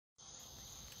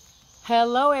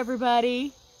Hello,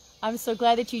 everybody. I'm so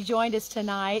glad that you joined us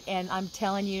tonight, and I'm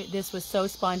telling you, this was so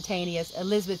spontaneous.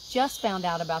 Elizabeth just found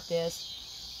out about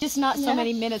this, just not so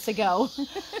many minutes ago.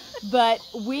 But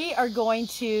we are going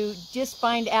to just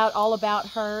find out all about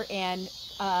her, and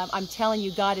I'm telling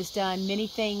you, God has done many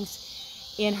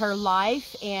things in her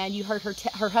life, and you heard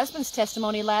her husband's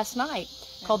testimony last night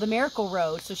called The Miracle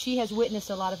Road. So she has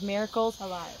witnessed a lot of miracles. A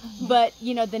lot. But,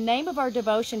 you know, the name of our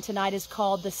devotion tonight is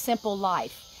called The Simple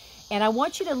Life. And I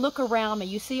want you to look around me.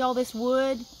 You see all this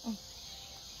wood?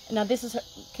 Now this is her.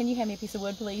 Can you hand me a piece of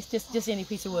wood, please? Just any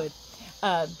piece of wood.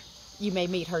 You may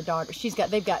meet her daughter.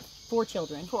 They've got 4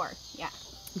 children. 4, yeah.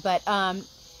 But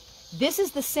this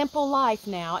is the simple life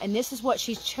now, and this is what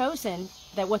she's chosen,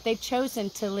 what they've chosen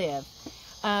to live.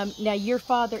 Now your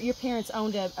parents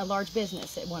owned a large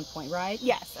business at one point, right?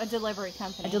 Yes, a delivery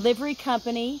company. A delivery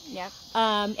company. Yep.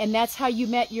 And that's how you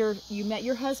met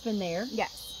your husband there.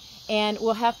 Yes. And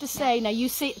we'll have to say, now you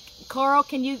see, Carl,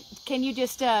 can you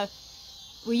just, well,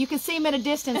 you can see him at a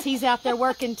distance. He's out there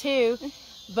working too.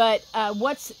 But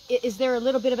is there a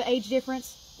little bit of an age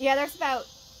difference? Yeah, there's about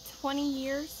 20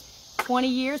 years. 20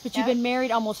 years, but you've been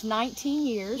married almost 19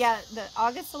 years. Yeah, the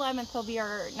August 11th will be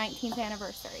our 19th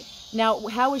anniversary. Now,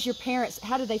 how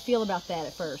did they feel about that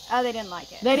at first? Oh, they didn't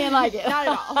like it. They didn't like it? Not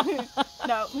at all.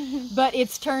 No. But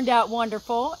it's turned out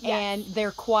wonderful, yes. And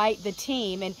they're quite the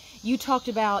team. And you talked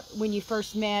about when you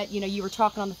first met, you know, you were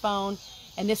talking on the phone,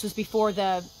 and this was before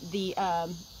the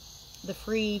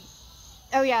free...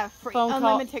 Oh, yeah,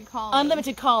 unlimited calling.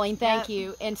 Unlimited calling, thank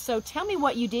you. And so tell me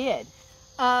what you did.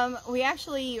 We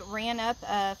actually ran up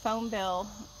a phone bill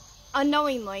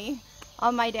unknowingly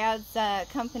on my dad's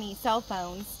company cell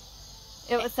phones.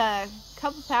 It was a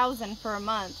couple thousand for a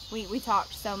month. We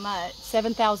talked so much.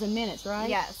 7,000 minutes, right?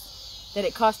 Yes. That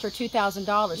it cost her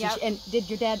 $2,000. Yep. And did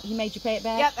your dad, he made you pay it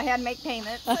back? Yep, I had to make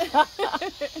payments.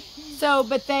 So,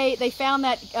 but they found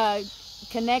that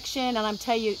connection, and I'm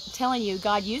telling you,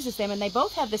 God uses them, and they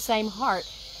both have the same heart.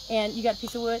 And you got a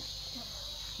piece of wood?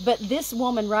 But this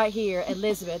woman right here,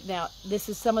 Elizabeth, now this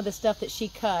is some of the stuff that she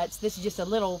cuts. This is just a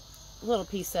little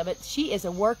piece of it. She is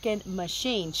a working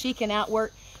machine. She can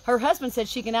outwork. Her husband said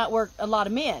she can outwork a lot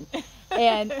of men,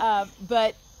 and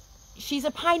but she's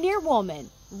a pioneer woman.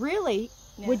 Really?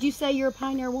 Yeah. Would you say you're a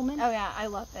pioneer woman? Oh yeah, I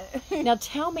love it. Now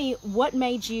tell me what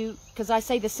made you, because I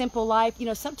say the simple life, you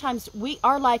know, sometimes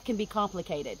our life can be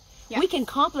complicated. Yes. We can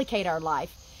complicate our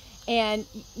life, and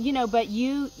you know, but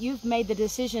you've made the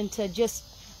decision to just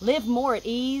live more at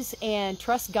ease and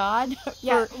trust God.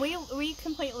 Yeah, we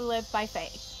completely live by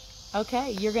faith.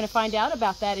 Okay, you're going to find out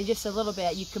about that in just a little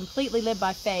bit. You completely live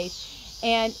by faith.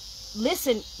 And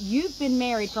listen, you've been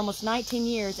married for almost 19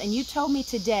 years, and you told me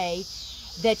today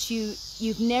that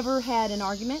you've never had an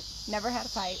argument? Never had a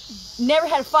fight. Never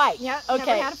had a fight? Yeah, okay.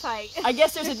 Never had a fight. I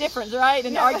guess there's a difference, right?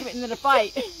 An argument and then a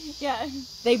fight. Yeah.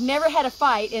 They've never had a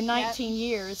fight in 19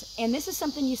 years. And this is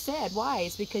something you said. Why?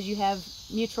 It's because you have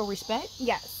mutual respect?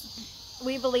 Yes.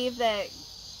 We believe that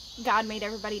God made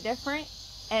everybody different,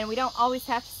 and we don't always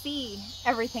have to see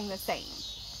everything the same.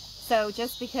 So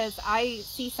just because I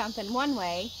see something one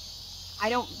way, I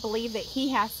don't believe that he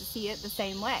has to see it the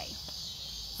same way.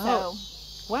 So,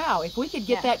 wow, if we could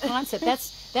get that concept,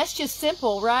 that's just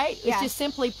simple, right? It's just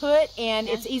simply put, and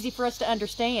it's easy for us to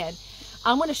understand.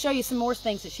 I'm going to show you some more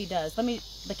things that she does.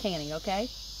 The canning, okay?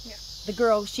 Yeah. The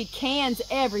girl, she cans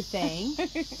everything.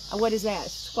 What is that?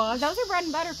 Squash? Those are bread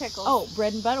and butter pickles. Oh,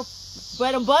 bread and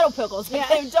butter pickles. Yeah. I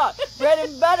can't even talk. Bread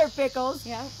and butter pickles.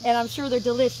 Yeah. And I'm sure they're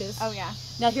delicious. Oh, yeah.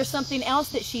 Now, here's something else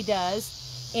that she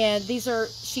does. And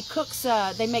she cooks,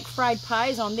 they make fried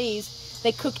pies on these.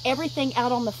 They cook everything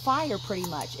out on the fire pretty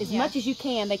much. As much as you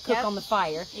can, they cook on the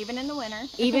fire. Even in the winter.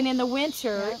 Even in the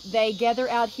winter, they gather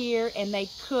out here and they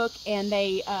cook, and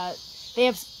they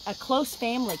have a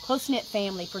close-knit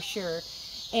family for sure.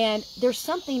 And there's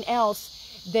something else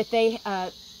that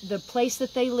the place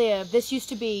that they live, this used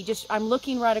to be I'm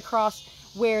looking right across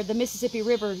where the Mississippi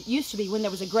River used to be when there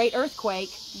was a great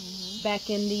earthquake back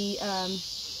in the,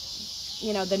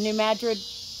 the New Madrid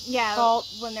fault.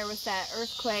 When there was that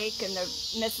earthquake and the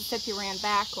Mississippi ran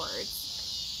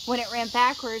backwards. When it ran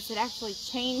backwards, it actually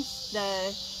changed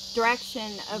the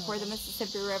direction of where the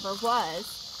Mississippi River was.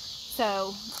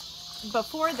 So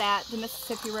before that, the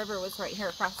Mississippi River was right here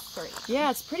across the street. Yeah,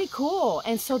 it's pretty cool.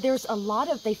 And so there's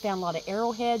they found a lot of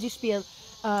arrowheads. Used to be a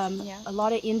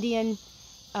lot of Indian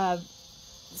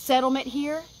settlement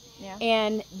here. Yeah.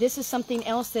 And this is something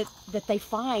else that they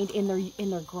find in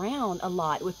their ground a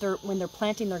lot when they're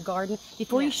planting their garden.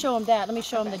 Before you show them that, let me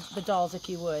show them the dolls, if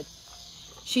you would.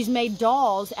 She's made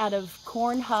dolls out of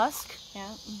corn husk. Yeah.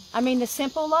 I mean, the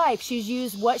simple life. She's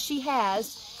used what she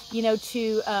has, you know,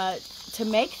 to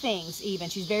make things even.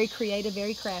 She's very creative,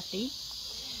 very crafty.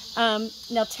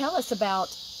 Now tell us about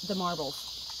the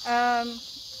marbles.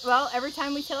 Well, every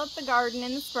time we till up the garden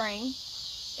in the spring,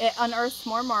 it unearths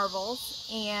more marbles,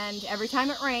 and every time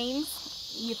it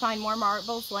rains, you find more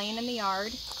marbles laying in the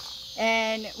yard.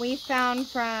 And we found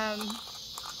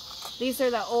these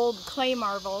are the old clay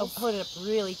marbles. Oh, hold it up,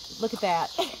 really, look at that.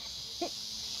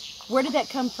 Where did that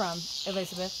come from,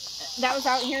 Elizabeth? That was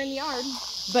out here in the yard.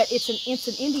 But it's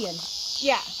an Indian.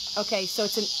 Yeah. Okay, so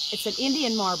it's an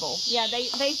Indian marble. Yeah, they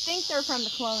think they're from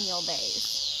the colonial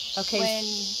days. Okay. When,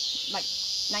 like,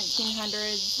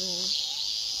 1900s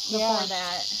and before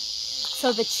that.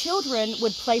 So the children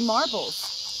would play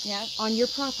marbles. Yeah. On your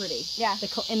property. Yeah.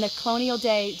 In the colonial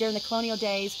day, during the colonial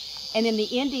days, and then the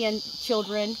Indian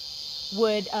children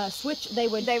would switch. They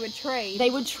would trade. They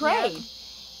would trade, yep.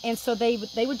 And so they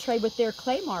would trade with their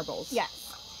clay marbles. Yes.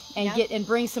 And yep.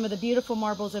 Bring some of the beautiful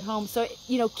marbles at home. So,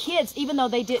 you know, kids, even though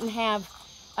they didn't have,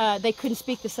 they couldn't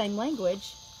speak the same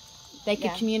language, they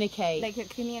could communicate. They could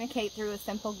communicate through a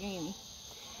simple game.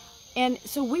 And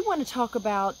so we want to talk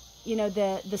about, you know,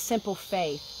 the simple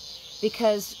faith,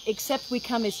 because except we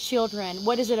come as children,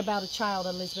 what is it about a child,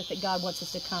 Elizabeth, that God wants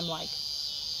us to come like?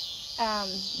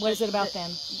 What is it about them?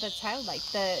 The childlike,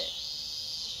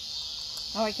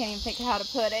 I can't even think of how to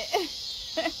put it.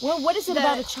 Well, what is it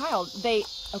about a child? They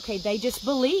just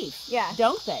believe. Yeah.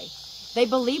 Don't they? They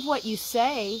believe what you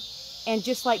say, and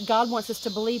just like God wants us to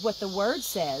believe what the Word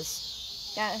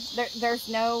says. Yeah, there's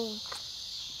no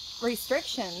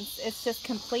restrictions. It's just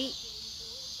complete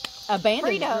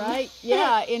abandonment, freedom. Right?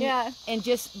 Yeah, and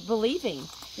just believing.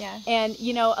 Yeah. And,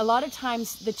 you know, a lot of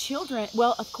times the children,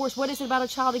 well, of course, what is it about a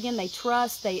child again? They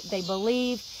trust, they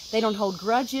believe, they don't hold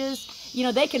grudges. You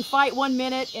know, they can fight 1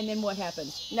 minute, and then what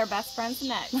happens? They're best friends the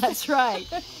next. That's right.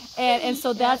 And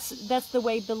so that's the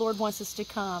way the Lord wants us to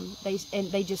come.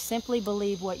 They just simply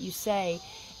believe what you say.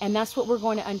 And that's what we're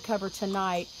going to uncover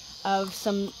tonight, of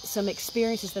some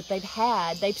experiences that they've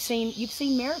had. You've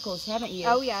seen miracles, haven't you?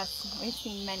 Oh yes, we've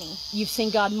seen many. You've seen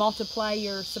God multiply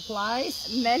your supplies?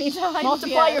 Many times.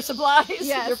 Multiply your supplies,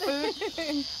 yes. Your food.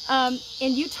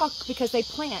 And you talk, because you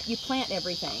plant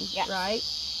everything, yes. Right?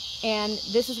 And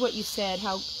this is what you said,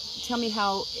 tell me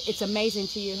how it's amazing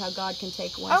to you how God can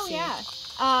take one seed. Yeah.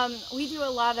 We do a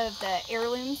lot of the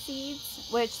heirloom seeds,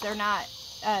 which they're not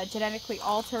genetically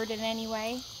altered in any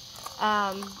way.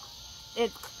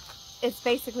 It's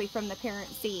basically from the parent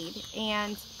seed,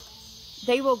 and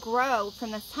they will grow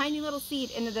from this tiny little seed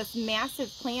into this massive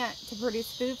plant to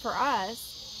produce food for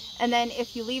us. And then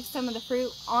if you leave some of the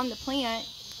fruit on the plant,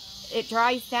 it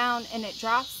dries down and it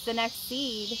drops the next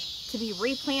seed to be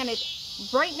replanted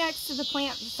right next to the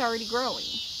plant that's already growing.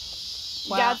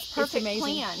 Wow, God's perfect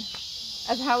plan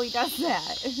of how He does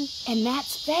that. And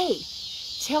that's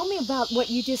faith. Tell me about what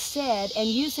you just said, and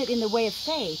use it in the way of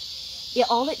faith.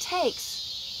 All it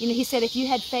takes, you know, He said, if you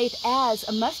had faith as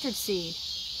a mustard seed,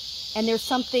 and there's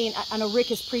something, I know Rick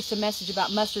has preached a message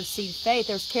about mustard seed faith.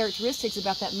 There's characteristics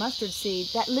about that mustard seed.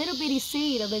 That little bitty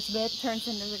seed, Elizabeth, turns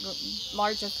into the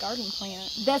largest garden plant.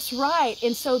 That's right.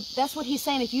 And so that's what He's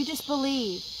saying. If you just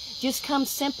believe, just come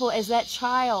simple as that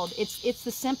child, it's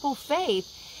the simple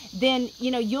faith, then,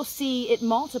 you know, you'll see it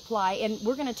multiply. And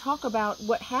we're going to talk about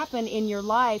what happened in your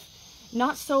life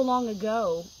not so long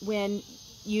ago when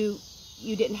you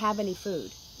didn't have any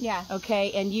food. Yeah.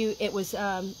 Okay. And it was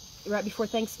right before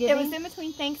Thanksgiving? It was in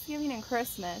between Thanksgiving and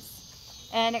Christmas.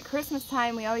 And at Christmas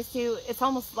time, we always do, it's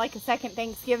almost like a second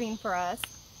Thanksgiving for us,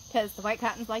 because the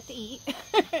Whitecottens like to eat.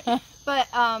 But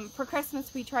for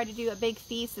Christmas, we try to do a big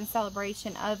feast in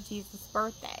celebration of Jesus'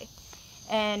 birthday.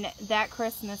 And that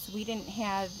Christmas, we didn't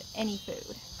have any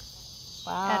food.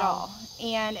 Wow. At all.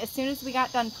 And as soon as we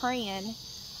got done praying,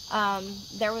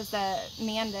 there was a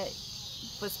man that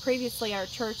was previously our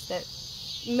church that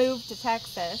moved to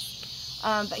Texas.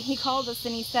 But he called us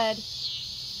and he said,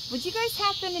 would you guys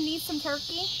happen to need some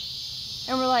turkey?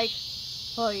 And we're like,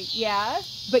 well, yeah.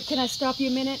 But can I stop you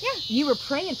a minute? Yeah. You were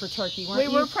praying for turkey, weren't you?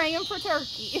 We were praying for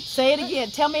turkey. Say it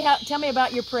again. Tell me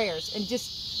about your prayers. And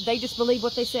they just believed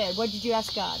what they said. What did you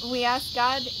ask God? We asked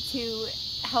God to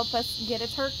help us get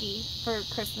a turkey for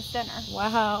Christmas dinner.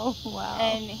 Wow. Wow.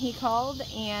 And he called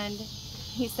and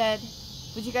he said,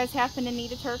 would you guys happen to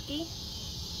need a turkey?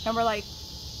 And we're like,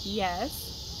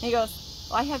 yes. And he goes,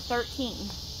 well, I have 13.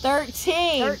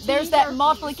 13. There's that turkeys.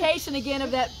 Multiplication again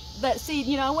of that seed.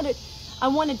 You know, I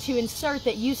wanted to insert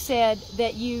that you said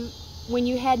that when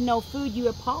you had no food, you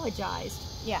apologized.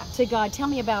 Yeah. To God. Tell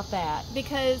me about that.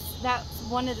 Because that's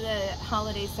one of the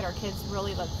holidays that our kids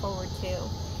really look forward to.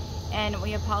 And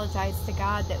we apologized to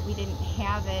God that we didn't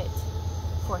have it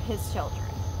for His children.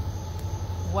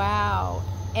 Wow.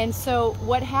 And so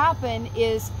what happened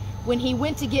is when he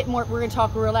went to get more, we're going to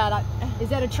talk real loud. Is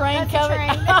that a train That's coming?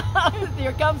 a train.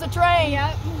 Here comes a train.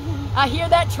 Yep. I hear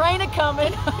that train a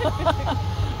coming.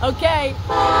 Okay.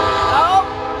 Oh,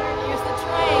 here's the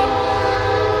train.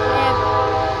 And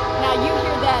now you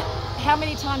hear that how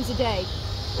many times a day?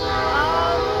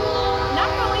 Not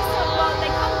really so well.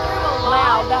 They come through a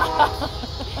lot. Loud.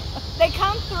 They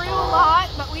come through a lot,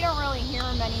 but we don't really hear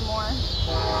them anymore.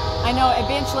 I know,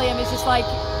 eventually, I mean, it's just like,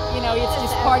 you know, it's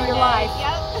just part of your life.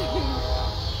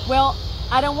 Yep. Well,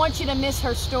 I don't want you to miss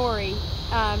her story.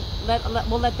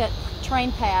 We'll let that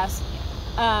train pass.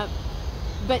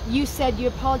 But you said you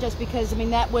apologized because, I mean,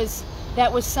 that was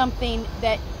something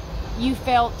that you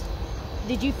felt.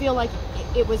 Did you feel like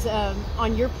it was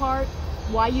on your part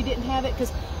why you didn't have it?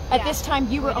 Because at this time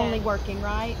you were only working,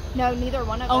 right? No, neither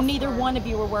one of us. Oh, neither one of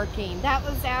you were working. That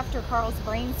was after Carl's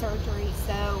brain surgery,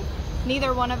 so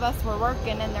neither one of us were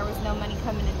working, and there was no money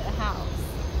coming into the house.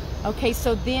 Okay,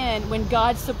 so then when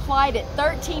God supplied it,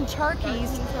 13 turkeys.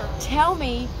 13 turkeys. Tell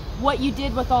me what you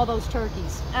did with all those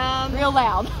turkeys. Real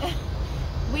loud.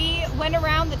 We went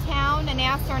around the town and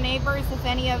asked our neighbors if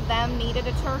any of them needed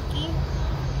a turkey,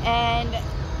 and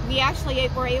we actually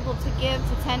were able to give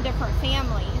to 10 different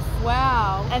families.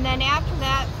 Wow. And then after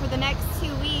that, for the next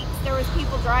 2 weeks, there was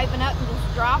people driving up and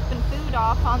just dropping food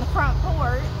off on the front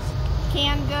porch,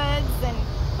 canned goods and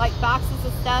like boxes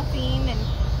of stuffing and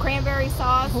cranberry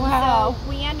sauce. Wow. And so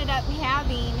we ended up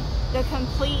having the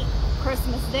complete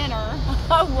Christmas dinner.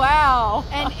 Oh, wow.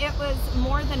 And it was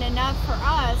more than enough for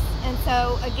us. And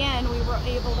so again, we were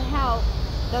able to help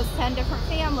those 10 different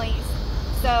families.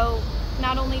 So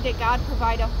not only did God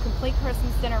provide a complete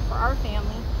Christmas dinner for our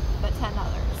family, but 10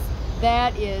 others.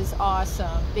 That is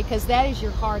awesome, because that is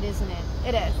your heart, isn't it?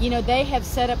 It is. You know, they have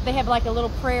set up, they have like a little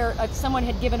prayer, someone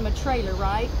had given them a trailer,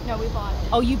 right? No, we bought it.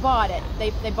 Oh, you bought it.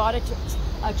 They bought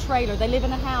a trailer. They live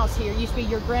in a house here. It used to be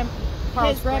your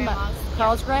Carl's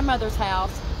grandmother's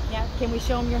house. Yeah. Can we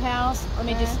show them your house? Let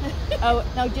me just, oh,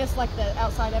 no, just like the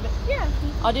outside of it. Yeah.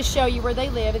 I'll just show you where they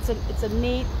live. It's a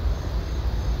neat,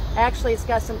 actually it's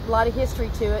got a lot of history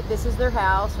to it. This is their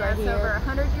house right here. It's over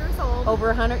 100 years old. Over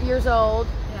 100 years old.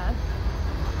 Yeah.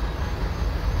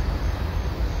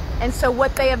 And so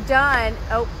what they have done,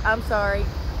 oh, I'm sorry,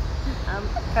 I'm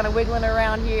kind of wiggling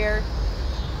around here.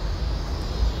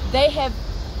 They have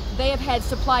had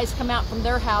supplies come out from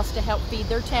their house to help feed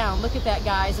their town. Look at that,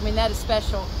 guys. I mean, that is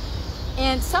special.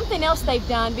 And something else they've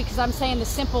done, because I'm saying the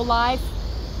simple life,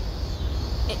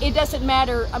 it doesn't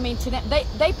matter. I mean, to them,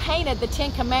 they painted the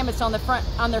 10 Commandments on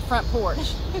their front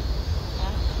porch. Yeah.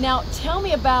 Now, tell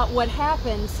me about what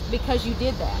happens because you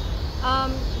did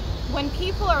that. When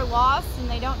people are lost and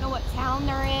they don't know what town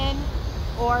they're in,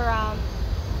 or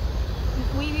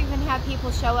we've even had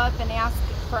people show up and ask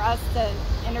for us to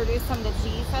introduce them to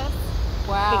Jesus.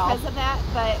 Wow. Because of that.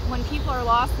 But when people are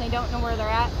lost and they don't know where they're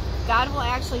at, God will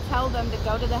actually tell them to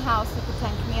go to the house with the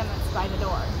 10 Commandments by the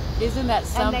door. Isn't that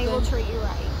something? And they will treat you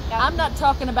right. Yep. I'm not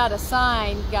talking about a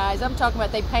sign, guys. I'm talking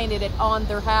about they painted it on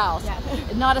their house. Yeah.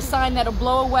 Not a sign that'll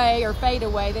blow away or fade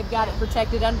away. They've got it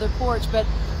protected under the porch. But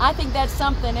I think that's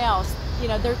something else. You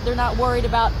know, they're not worried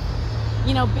about,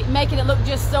 you know, making it look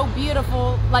just so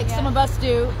beautiful like some of us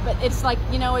do. But it's like,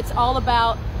 you know, it's all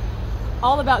about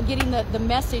getting the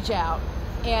message out.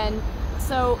 And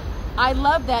so I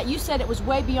love that. You said it was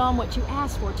way beyond what you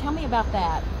asked for. Tell me about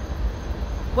that.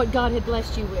 What God had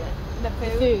blessed you with. The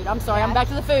food. The food. I'm sorry. I'm back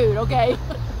to the food. Okay.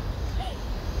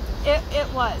 It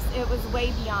was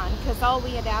way beyond, because all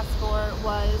we had asked for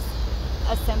was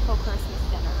a simple Christmas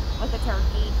dinner with a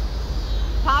turkey,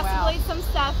 possibly some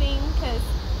stuffing, because,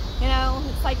 you know,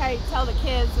 it's like I tell the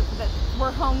kids that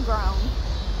we're homegrown.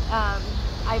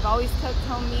 I've always cooked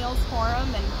home meals for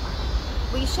them, and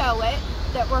we show it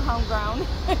that we're homegrown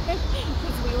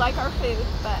because we like our food.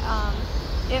 But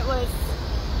it was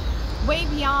way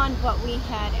beyond what we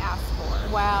had asked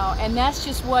for. Wow. And that's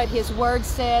just what His Word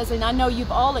says, and I know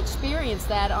you've all experienced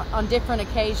that on different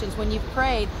occasions when you've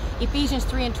prayed. Ephesians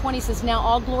 3:20 says, "Now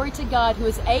all glory to God, who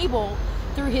is able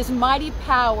through His mighty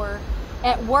power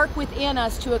at work within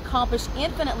us to accomplish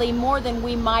infinitely more than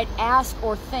we might ask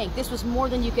or think." This was more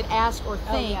than you could ask or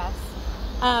think.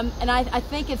 Oh, yes. And I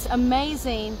think it's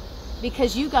amazing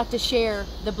because you got to share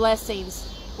the blessings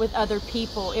with other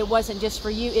people. It wasn't just for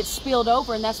you. It spilled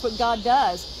over, and that's what God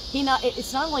does.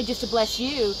 It's not only just to bless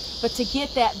you, but to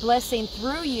get that blessing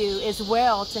through you as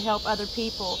well to help other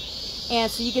people. And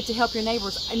so you get to help your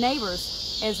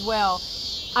neighbors as well.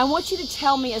 I want you to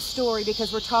tell me a story,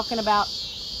 because we're talking about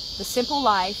the simple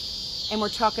life and we're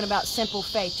talking about simple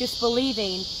faith, just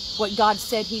believing what God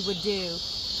said He would do.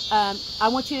 I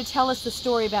want you to tell us the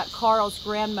story about Carl's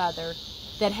grandmother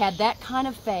that had that kind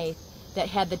of faith, that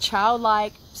had the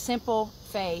childlike, simple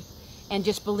faith, and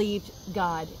just believed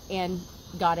God, and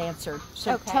God answered.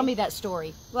 So tell me that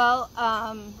story. Well,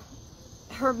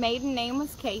 her maiden name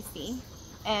was Casey,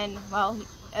 and well,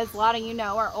 as a lot of you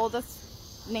know, our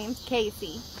oldest name's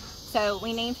Casey, so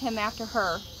we named him after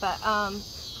her. But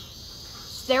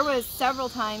there was several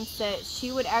times that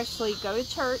she would actually go to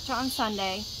church on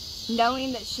Sunday,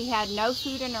 knowing that she had no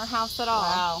food in her house at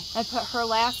all, and put her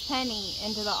last penny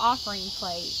into the offering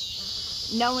plate,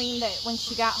 knowing that when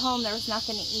she got home there was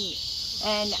nothing to eat.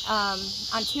 And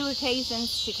on 2 occasions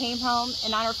she came home,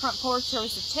 and on her front porch there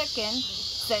was a chicken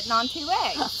sitting on 2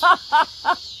 eggs.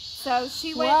 So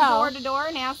she went door to door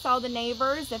and asked all the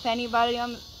neighbors if any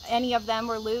of them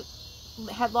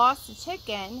had lost a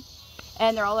chicken,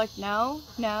 and they're all like, no.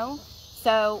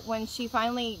 So when she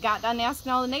finally got done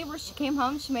asking all the neighbors, she came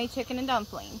home, she made chicken and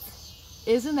dumplings.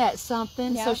 Isn't that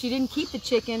something? Yeah. So she didn't keep the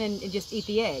chicken and just eat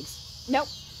the eggs. Nope.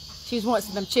 She was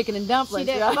wanting them chicken and dumplings.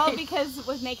 She did. Right? Well, because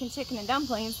with making chicken and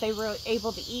dumplings, they were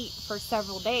able to eat for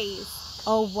several days.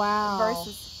 Oh, wow.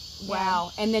 Versus,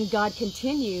 wow. And then God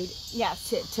continued yes,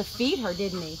 to feed her,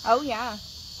 didn't he? Oh, yeah.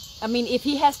 I mean, if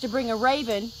he has to bring a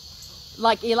raven,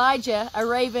 like Elijah, a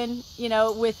raven, you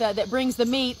know, with that brings the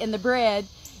meat and the bread,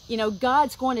 you know,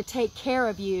 God's going to take care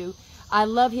of you. I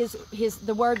love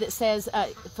the word that says,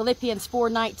 Philippians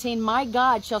 4:19, my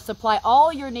God shall supply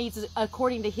all your needs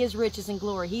according to his riches and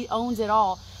glory. He owns it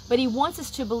all. But he wants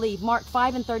us to believe. Mark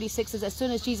 5:36 says, as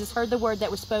soon as Jesus heard the word that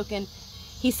was spoken,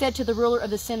 he said to the ruler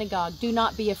of the synagogue, do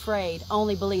not be afraid,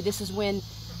 only believe. This is when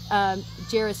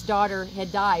Jairus' daughter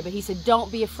had died. But he said, don't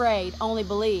be afraid, only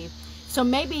believe. So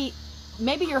maybe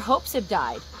your hopes have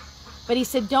died. But he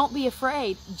said, don't be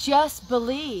afraid, just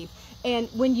believe. And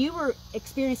when you were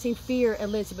experiencing fear,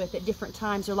 Elizabeth, at different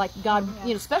times, or like God, you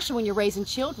know, especially when you're raising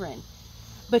children,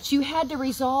 but you had to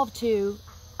resolve to,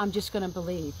 I'm just going to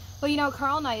believe. Well, you know,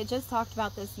 Carl and I had just talked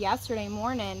about this yesterday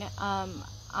morning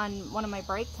on one of my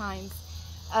break times,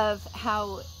 of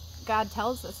how God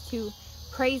tells us to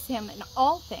praise him in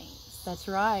all things. That's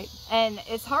right. And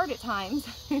it's hard at times,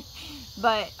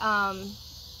 but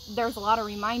there's a lot of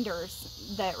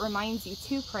reminders that reminds you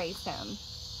to praise him.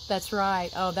 That's right.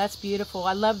 Oh, that's beautiful.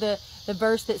 I love the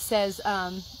verse that says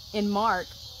in Mark,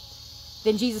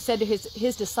 then Jesus said to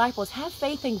his disciples, have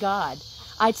faith in God.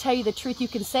 I tell you the truth, you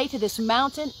can say to this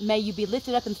mountain, may you be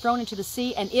lifted up and thrown into the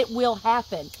sea, and it will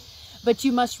happen. But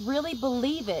you must really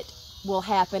believe it will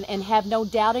happen and have no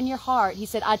doubt in your heart. He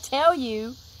said, I tell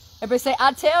you, everybody say,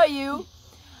 I tell you,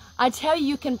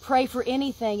 you can pray for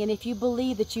anything, and if you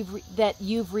believe that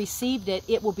you've received it,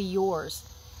 it will be yours.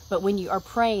 But when you are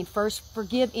praying, first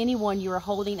forgive anyone you are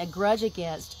holding a grudge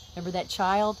against. Remember that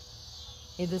child?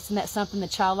 Isn't that something, the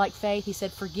childlike faith? He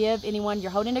said, forgive anyone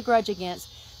you're holding a grudge against,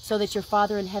 so that your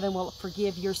Father in heaven will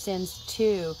forgive your sins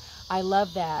too. I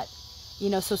love that. You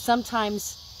know, so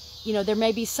sometimes, you know, there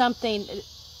may be something,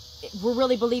 we're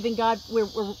really believing God, we're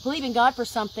believing God for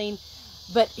something,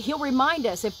 but he'll remind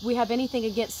us if we have anything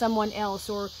against someone else,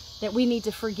 or that we need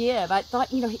to forgive. I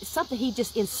thought, you know, something, he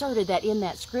just inserted that in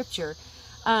that scripture.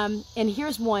 And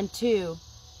here's one too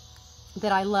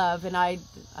that I love, and I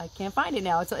can't find it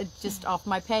now. It's just off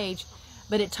my page,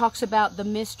 but it talks about the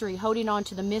mystery, holding on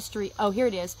to the mystery. Oh, here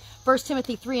it is. 1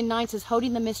 Timothy 3:9 says,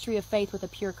 holding the mystery of faith with a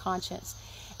pure conscience.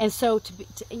 And so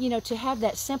to have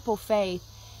that simple faith,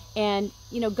 and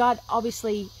you know, God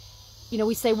obviously, you know,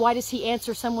 we say, why does he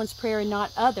answer someone's prayer and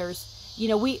not others? You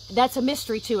know, that's a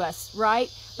mystery to us, right?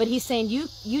 But he's saying,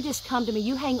 you just come to me,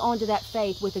 you hang on to that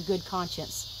faith with a good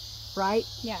conscience. Right?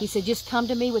 Yeah. He said, just come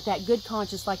to me with that good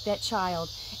conscience like that child,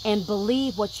 and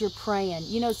believe what you're praying.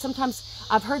 You know, sometimes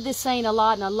I've heard this saying a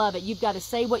lot, and I love it. You've got to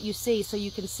say what you see so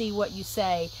you can see what you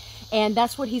say. And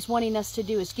that's what he's wanting us to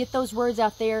do, is get those words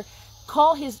out there,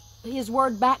 call his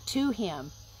word back to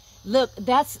him. Look,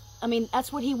 that's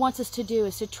what he wants us to do,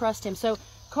 is to trust him. So,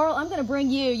 Carl, I'm going to bring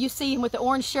you. You see him with the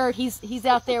orange shirt. He's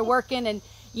out there working, and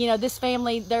you know, this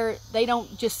family, they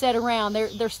don't just sit around.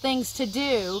 There's things to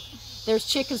do. There's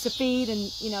chickens to feed, and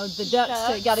you know, the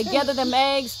ducks got to gather them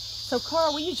eggs. So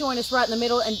Carl, will you join us right in the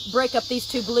middle and break up these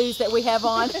two blues that we have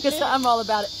on? Because I'm all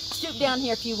about it. Stoop down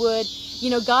here if you would.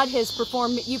 You know, God has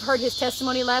performed, you've heard his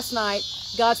testimony last night.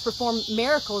 God's performed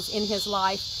miracles in his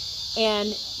life,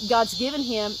 and God's given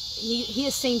him, he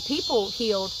has seen people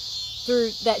healed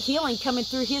through that healing coming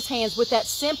through his hands with that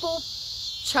simple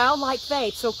childlike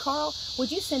faith. So Carl,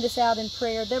 would you send us out in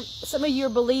prayer? Some of you are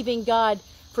believing God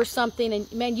for something,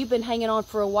 and man, you've been hanging on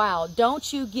for a while.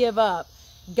 Don't you give up.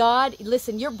 God,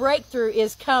 listen, your breakthrough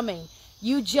is coming.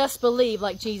 You just believe,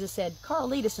 like Jesus said. Carl,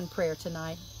 lead us in prayer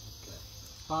tonight.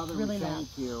 Father, really we loud. thank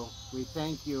you. We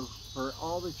thank you for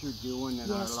all that you're doing in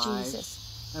Yes, our lives.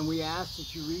 Jesus. And we ask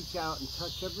that you reach out and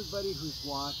touch everybody who's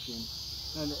watching.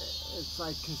 And it's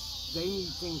like, 'cause they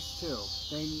need things too.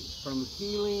 They need, from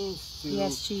healings to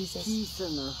Yes, Jesus. peace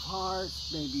in their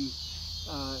hearts, maybe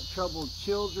troubled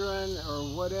children or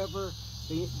whatever.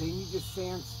 They need to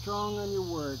stand strong on your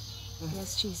word.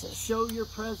 Yes, Jesus. Show your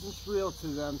presence real to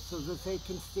them so that they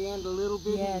can stand a little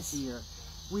bit Yes. easier.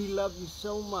 We love you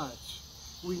so much.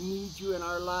 We need you in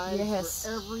our lives Yes.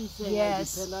 for everything.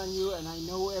 Yes. I depend on you, and I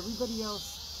know everybody else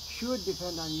should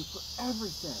depend on you for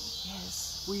everything.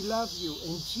 Yes. We love you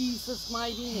in Jesus'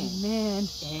 mighty name. Amen.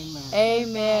 Amen.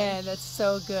 Amen. That's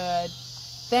so good.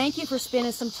 Thank you for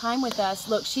spending some time with us.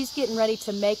 Look, she's getting ready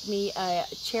to make me a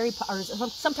cherry pie or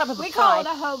some type of a pie. We call it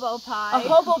a hobo pie. A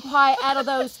hobo pie out of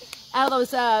those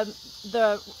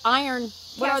the iron.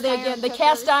 What Cast are they iron again? The cookers.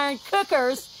 cast iron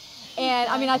cookers. And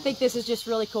I mean, I think this is just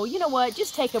really cool. You know what?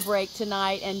 Just take a break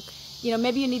tonight, and you know,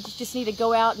 maybe you just need to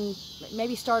go out and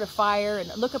maybe start a fire and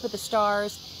look up at the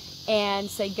stars and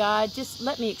say, God, just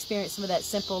let me experience some of that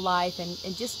simple life,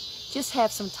 and just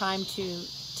have some time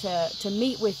to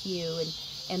meet with you,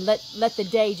 and let the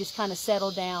day just kind of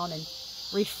settle down and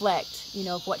reflect, you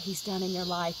know, of what He's done in your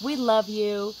life. We love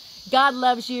you. God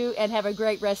loves you, and have a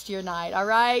great rest of your night. All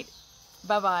right?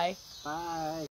 Bye-bye. Bye.